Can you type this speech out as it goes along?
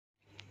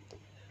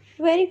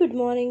Very good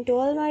morning to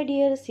all my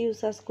dear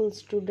SCHOOL school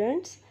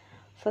students.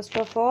 First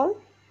of all,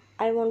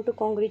 I want to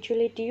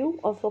congratulate you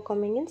for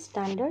coming in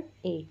standard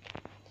 8.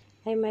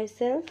 I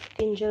myself,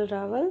 Kinjal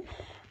Rawal,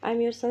 I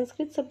am your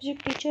Sanskrit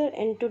subject teacher,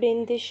 and today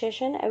in this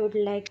session I would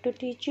like to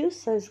teach you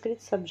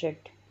Sanskrit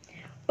subject.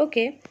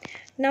 Okay,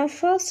 now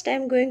first I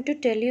am going to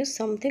tell you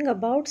something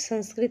about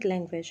Sanskrit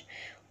language.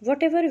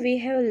 Whatever we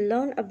have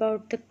learned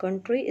about the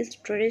country is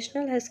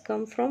traditional has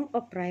come from a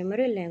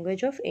primary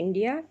language of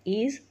India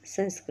is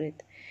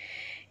Sanskrit.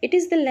 It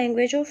is the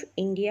language of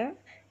India.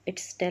 It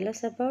tells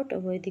us about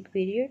Vedic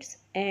periods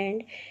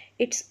and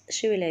its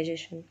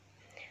civilization.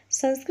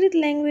 Sanskrit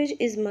language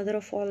is mother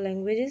of all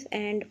languages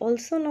and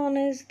also known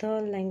as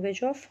the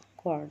language of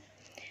God.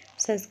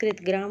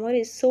 Sanskrit grammar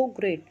is so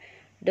great,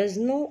 does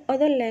no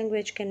other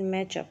language can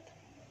match up.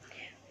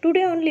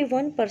 Today only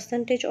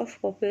 1% of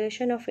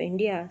population of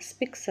India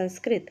speaks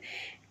Sanskrit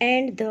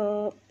and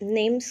the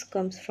names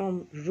comes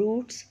from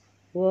roots,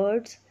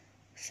 words,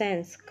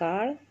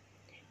 sanskar,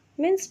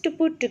 means to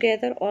put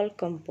together all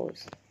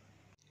compose.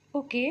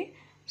 Okay,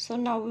 so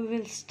now we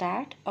will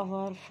start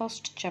our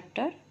first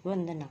chapter,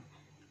 Vandana.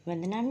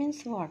 Vandana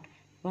means what?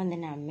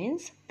 Vandana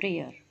means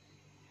prayer.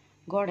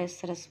 Goddess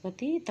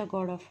Saraswati, the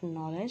god of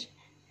knowledge,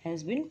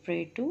 has been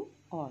prayed to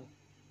all.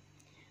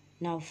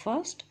 Now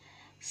first,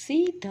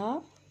 see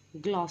the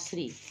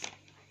glossary.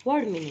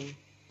 Word meaning.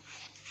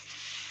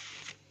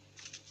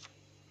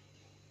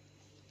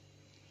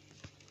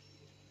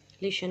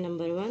 Lesson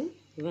number 1,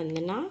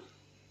 Vandana.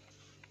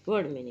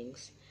 Word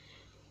meanings.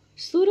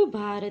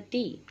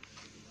 Surabharati,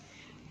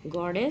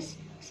 Goddess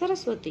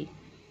Saraswati.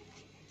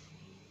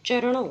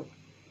 Charano,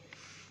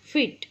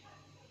 feet.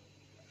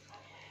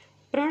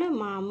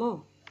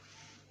 Pranamama,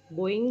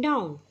 bowing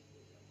down.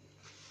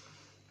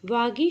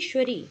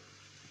 Vagishwari,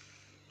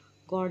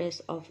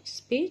 goddess of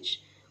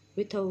speech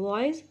with a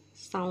voice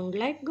sound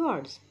like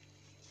gods.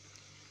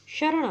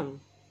 Sharanam,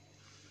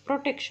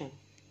 protection.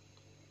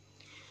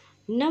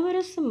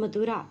 Navarasa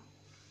Madhura,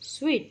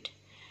 sweet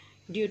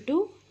due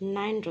to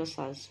 9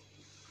 rasas.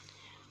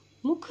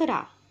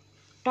 Mukhara,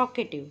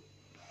 talkative,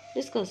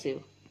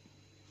 discursive.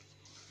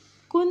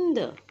 Kund,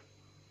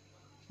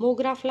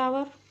 mogra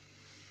flower.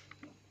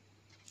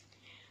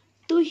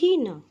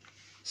 Tuhina,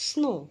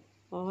 snow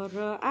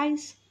or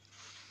ice.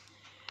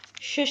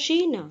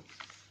 Shashina,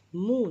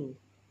 moon.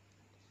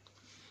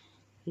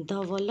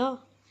 Dhavala,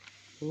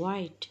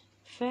 white,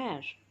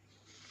 fair.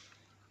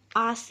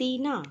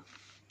 Asina,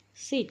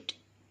 sit.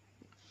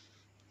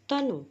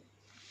 Tanu,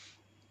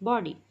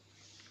 body.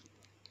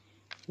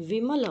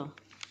 Vimala,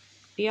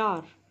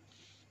 pure,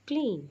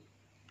 clean.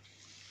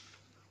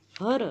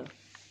 Hara,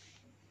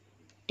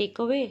 take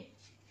away,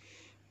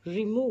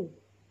 remove.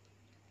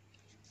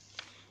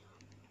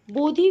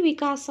 Bodhi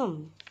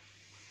Vikasam,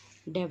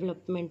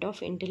 development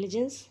of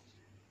intelligence.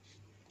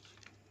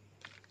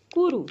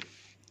 Kuru,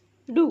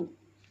 do.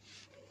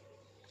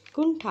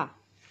 Kuntha,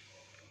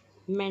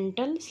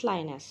 mental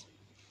slyness.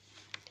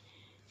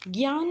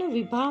 Jnana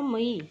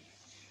Vibhamayi,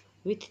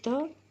 with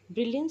the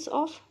brilliance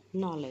of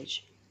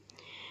knowledge.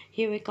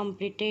 Here we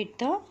completed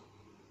the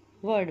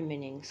word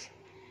meanings.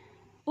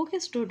 Okay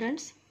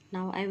students,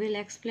 now I will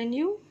explain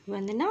you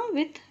Vandana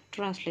with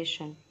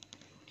translation.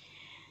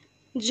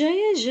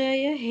 Jaya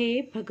Jaya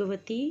He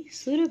Bhagavati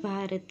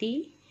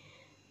Surabharati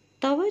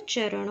Tava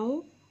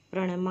Charano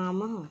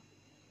Pranamamah.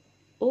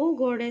 O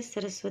Goddess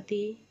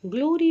Saraswati,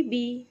 glory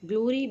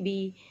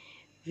be,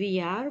 we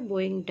are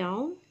bowing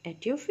down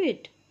at your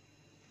feet.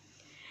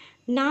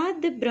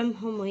 Nad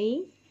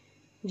Brahmamayi,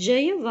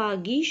 Jaya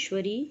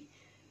Vagishwari,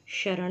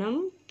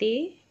 Sharanam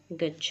Te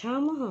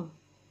Gacchamaha.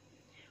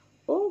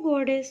 O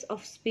Goddess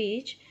of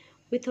speech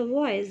with a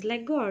voice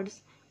like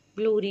gods,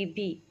 glory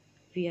be,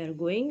 we are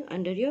going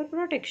under your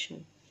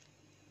protection.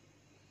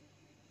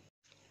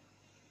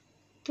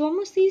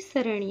 Tvamasi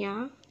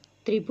Saranya,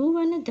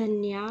 Tribhuvan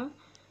Dhanya,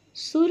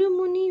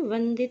 Suramuni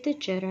Vandit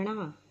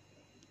Charana.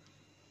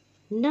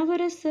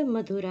 Navarasa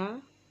Madhura,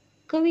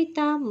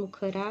 Kavita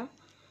Mukhara,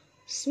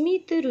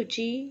 Smita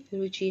Ruchi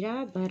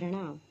Ruchira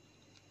Bharana.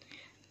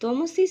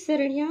 Tvamasi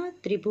Saranya,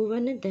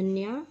 Tribhuvan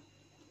Dhanya,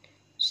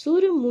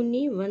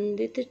 Suramuni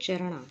Vandit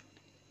Charana,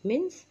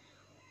 means,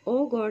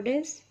 O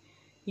Goddess,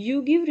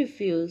 you give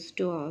refuge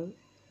to all.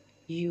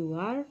 You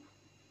are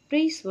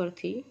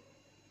praiseworthy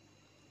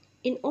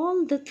in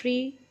all the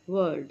 3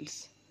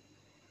 worlds,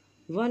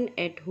 one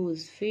at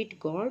whose feet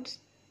gods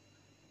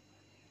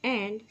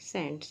and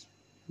saints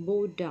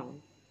bow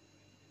down.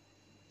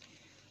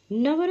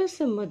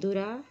 Navarasa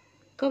Madhura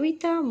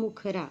Kavita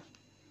Mukhara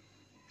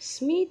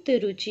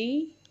Smita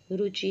Ruchi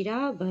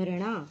Ruchira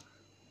Bharana,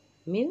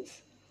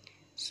 means,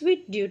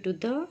 sweet due to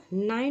the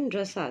 9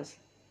 rasas,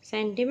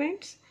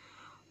 sentiments,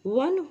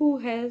 one who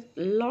has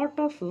lot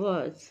of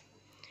words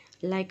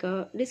like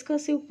a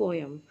discursive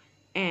poem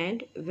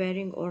and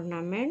wearing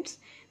ornaments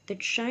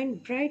that shine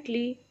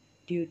brightly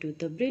due to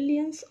the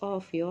brilliance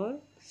of your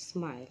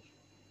smile.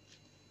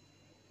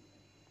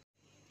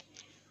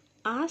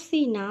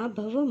 Asina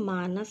Bhava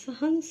Manas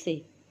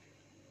Hanse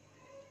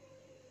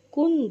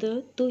Kund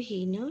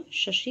Tuhina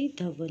Shashi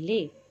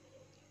Dhavale.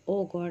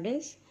 O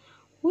goddess,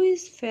 who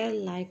is fair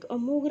like a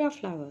mogra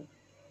flower,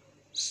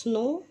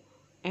 snow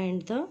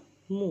and the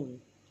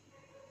moon.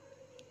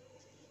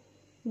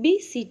 Be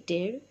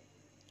seated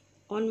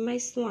on my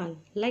swan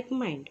like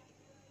mind.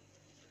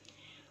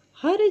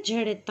 हर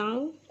जड़तां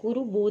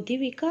कुरु बोधि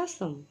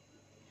विकासम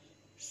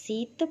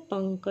शीत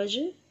Pankaj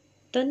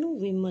tanu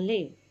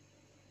vimale.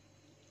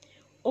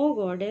 O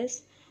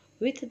goddess,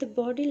 with the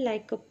body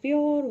like a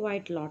pure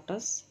white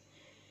lotus,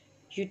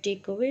 you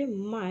take away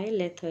my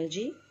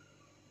lethargy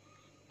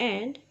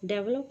and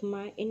develop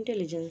my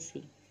intelligence.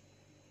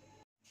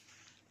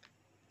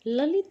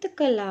 Lalit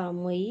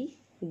कलामयी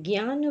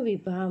ज्ञान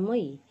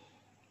विभामयी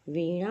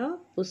वीणा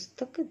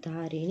पुस्तक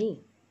धारिणी.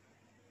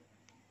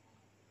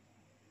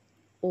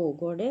 O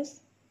goddess,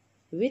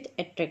 with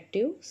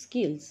attractive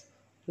skills,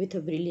 with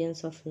a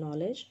brilliance of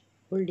knowledge,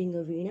 holding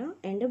a veena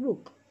and a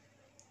book.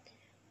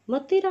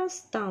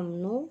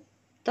 Matirastamno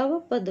tava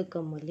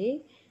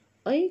padakamale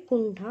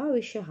aikuntha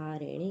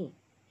vishahareni.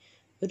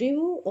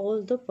 Remove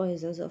all the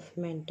poisons of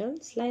mental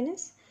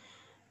slyness.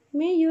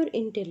 May your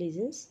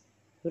intelligence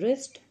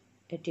rest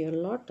at your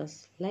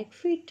lotus like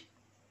feet.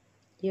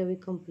 Here we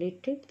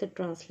completed the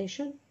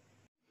translation.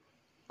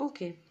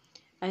 Okay,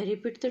 I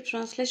repeat the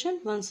translation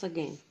once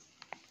again.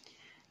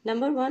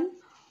 Number 1.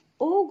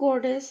 O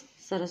Goddess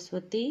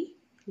Saraswati,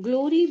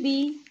 glory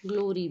be,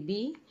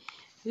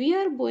 we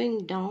are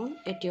bowing down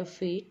at your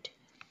feet.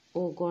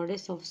 O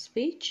Goddess of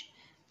speech,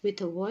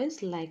 with a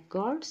voice like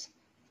God's,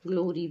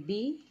 glory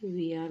be,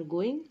 we are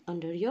going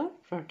under your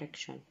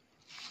protection.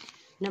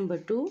 Number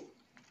 2.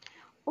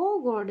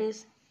 O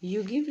Goddess,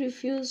 you give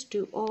refuge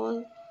to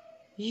all.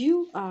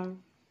 You are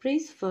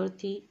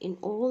praiseworthy in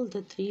all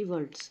the 3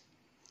 worlds.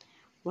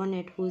 One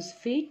at whose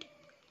feet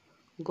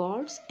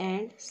gods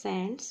and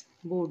saints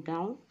bow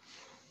down,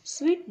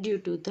 sweet due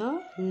to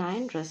the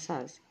 9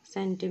 rasas,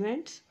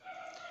 sentiments.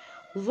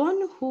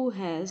 One who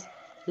has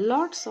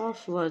lots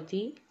of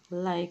worthy,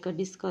 like a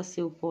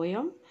discursive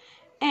poem,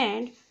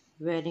 and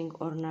wearing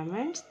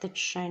ornaments that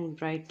shine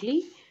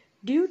brightly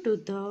due to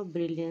the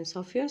brilliance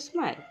of your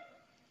smile.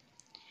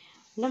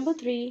 Number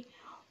 3.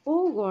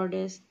 O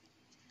goddess,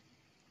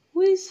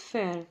 who is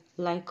fair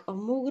like a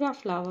mogra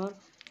flower,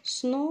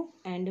 snow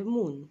and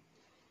moon.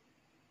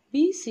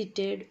 Be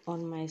seated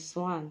on my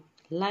swan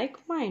like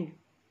mind.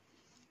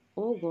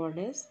 O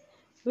goddess,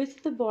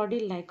 with the body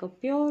like a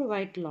pure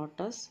white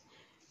lotus,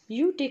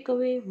 you take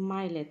away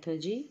my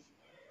lethargy,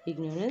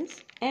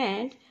 ignorance,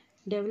 and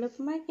develop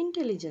my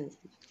intelligence.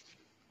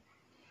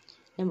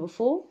 Number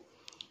 4.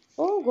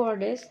 O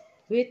goddess,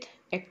 with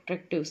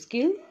attractive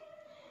skill,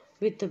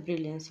 with the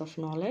brilliance of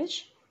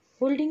knowledge,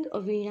 holding a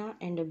veena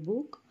and a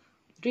book,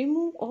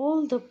 remove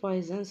all the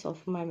poisons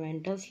of my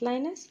mental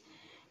slyness.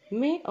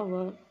 May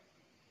our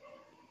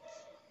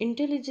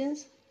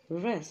intelligence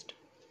rest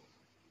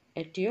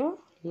at your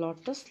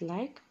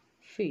lotus-like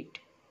feet.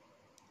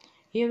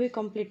 Here we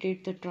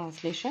completed the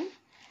translation.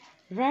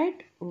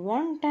 Write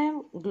 1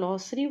 time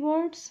glossary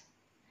words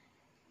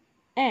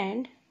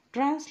and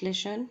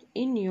translation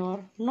in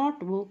your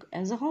notebook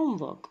as a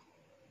homework.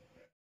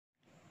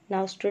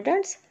 Now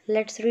students,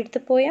 let's read the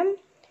poem.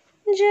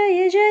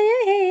 जय जय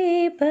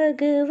हे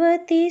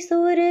भगवती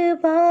सुर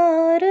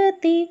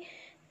भारती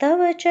तव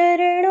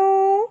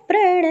चरणों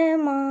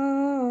प्रणमाम.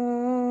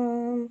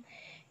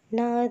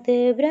 नाद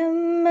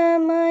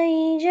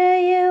ब्रह्ममयी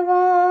जय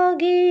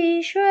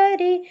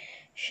वागीश्वरी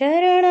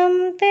शरणं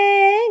ते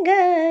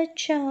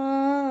गच्छाम.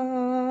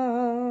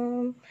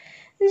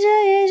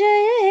 जय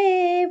जय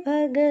हे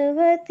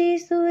भगवती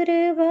सुर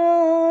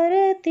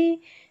भारती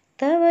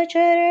तव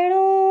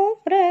चरणों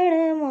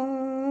प्रणमाम.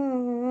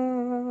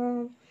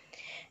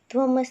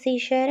 त्वमसि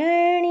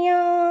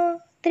शरण्या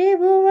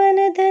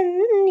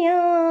त्रिभुवनधन्या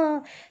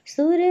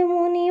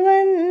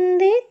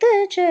सुरमुनिवन्दित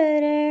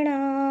चरणा.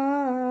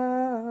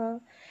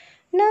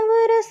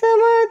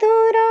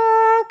 नवरसमधुरा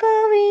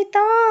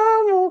कविता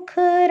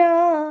मुखरा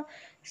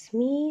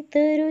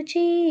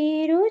स्मितरुचि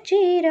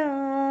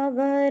रुचिराभरणा.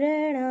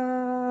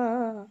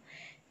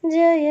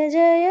 जय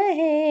जय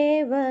हे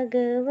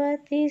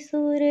भगवती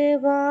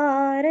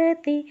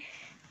सुरभारती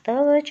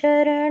तव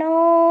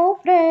चरणों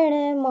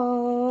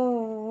प्रणमाम.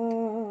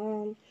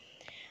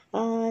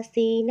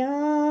 आसीना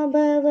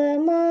भव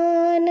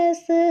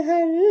मानस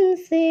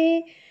हंसे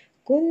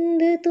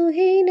कुंद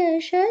तुहिन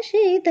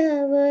शशि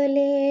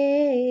धवले.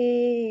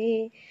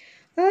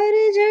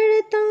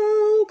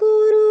 अर्जड़तां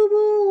कुरु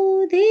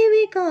बोधि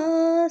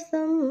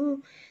विकासम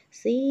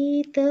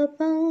शीत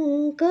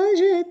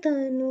पंकज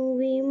तनु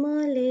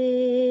विमले.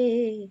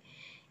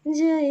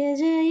 जय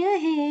जय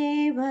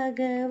हे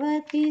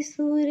भगवती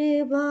सुर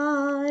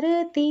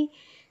भारती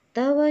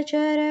तव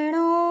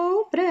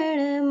चरणों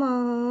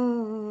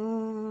प्रणमाम.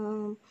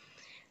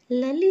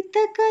 ललित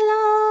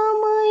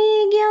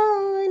कलामयी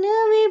ज्ञान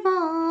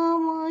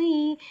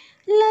विभामयी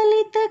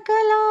ललित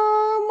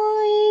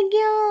कलामयी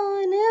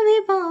ज्ञान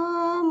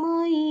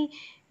विभामयी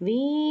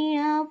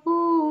वीणा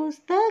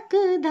पुस्तक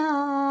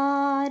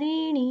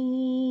धारिणी.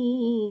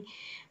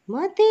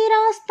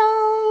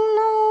 मतिरास्तां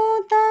नो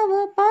तव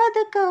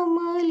पद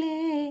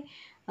कमले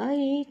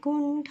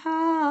ऐकुंठ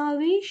कंठा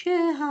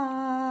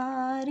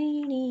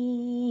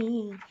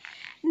विषहारिणी।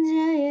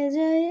 जय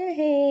जय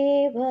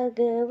हे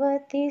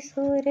भगवती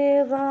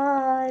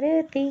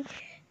सुरभारती,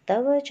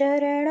 तव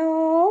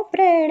चरणों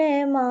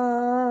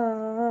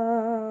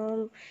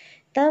प्रणमाम,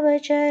 तव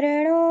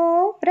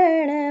चरणों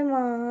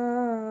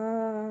प्रणमाम।